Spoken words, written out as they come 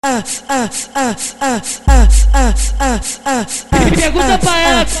Pergunta pra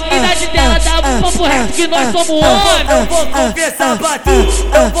ela, a idade dela dá um papo reto que nós somos homens. Eu vou confessar pra tu,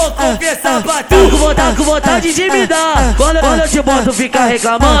 eu vou confessar pra tu. Tá com vontade de me dar. Quando eu te boto fica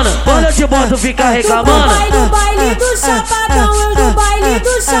reclamando. Quando eu te boto fica reclamando. No baile do Chapadão, eu no baile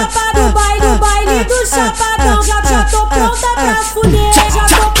do Chapadão, no baile do Chapadão. Já tô pronta pra fuder, já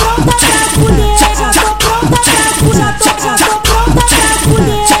tô pronta pra fuder, já tô pronta pra fuder, já tô pronta pra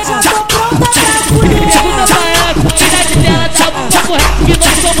fuder, já tô pronta pra fuder. Pergunta pra ela, a idade dela dá um papo reto que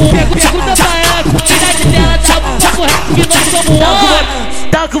nós somos homens. Pergunta pra ela, a idade dela dá um papo reto que nós somos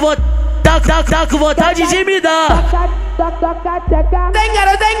homens. Tá com vontade de me dar. Tem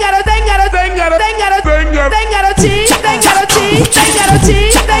garotinho, tem garotinho, tem garotinho, tem garotinho, tem garotinho,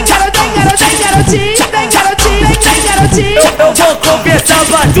 tem garotinho, tem garotinho, tem garotinho. Eu vou confessar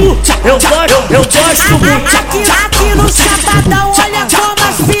pra tu, eu gosto muito. Aqui no Chapadão, olha como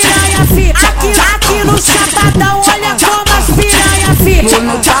as piranha fi. Aqui no Chapadão, olha como as piranha fi.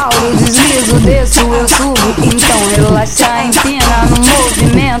 No Tauro deslizo, desço, eu subo. Então relaxa, empina no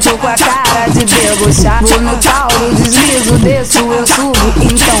movimento com a cara de debochado. No Tauro deslizo, desço, eu subo.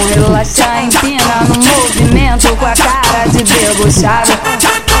 Então relaxa, empina no movimento com a cara de debochado.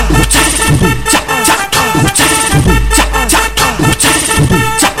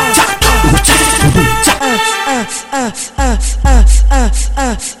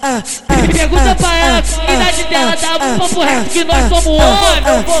 Pergunta pra ela, a idade dela dá um papo reto que nós somos homens.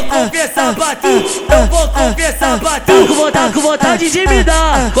 Eu vou confessar pra tu, eu vou confessar pra tu. Tá com vontade de me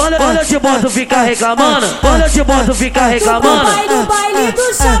dar. Quando eu te boto fica reclamando. Quando eu te boto fica reclamando. No baile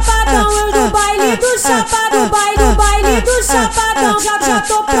do Chapadão, eu no baile do Chapadão, no baile do Chapadão. Já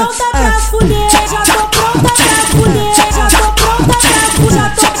tô pronta pra fuder, já tô pronta pra fuder, já tô pronta pra fuder,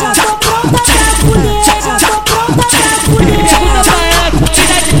 já tô pronta pra fuder, já tô pronta pra fuder. Pergunta pra ela, a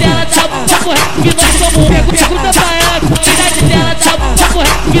idade dela dá um papo reto que nós somos homens. Pergunta pra ela, a idade dela dá um papo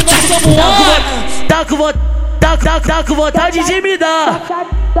reto que nós somos homens. Tá com vontade de me dar.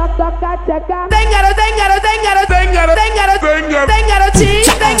 Tem garotinho, tem garotinho, tem garotinho, tem garotinho,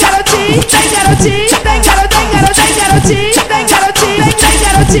 tem garotinho, tem garotinho, tem garotinho, tem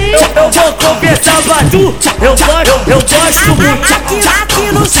garotinho. Eu vou confessar pra tu, eu gosto muito.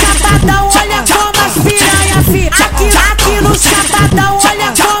 Aqui no Chapadão, olha como as piranha fi. Aqui no Chapadão,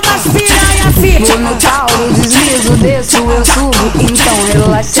 olha como as piranha fi. No Tauro deslizo, desço, eu subo. Então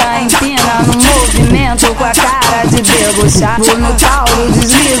relaxa, empina no movimento com a cara de debochado. No Tauro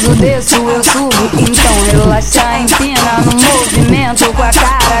deslizo, desço, eu subo. Então relaxa, empina no movimento com a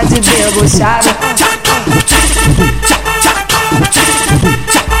cara de debochado.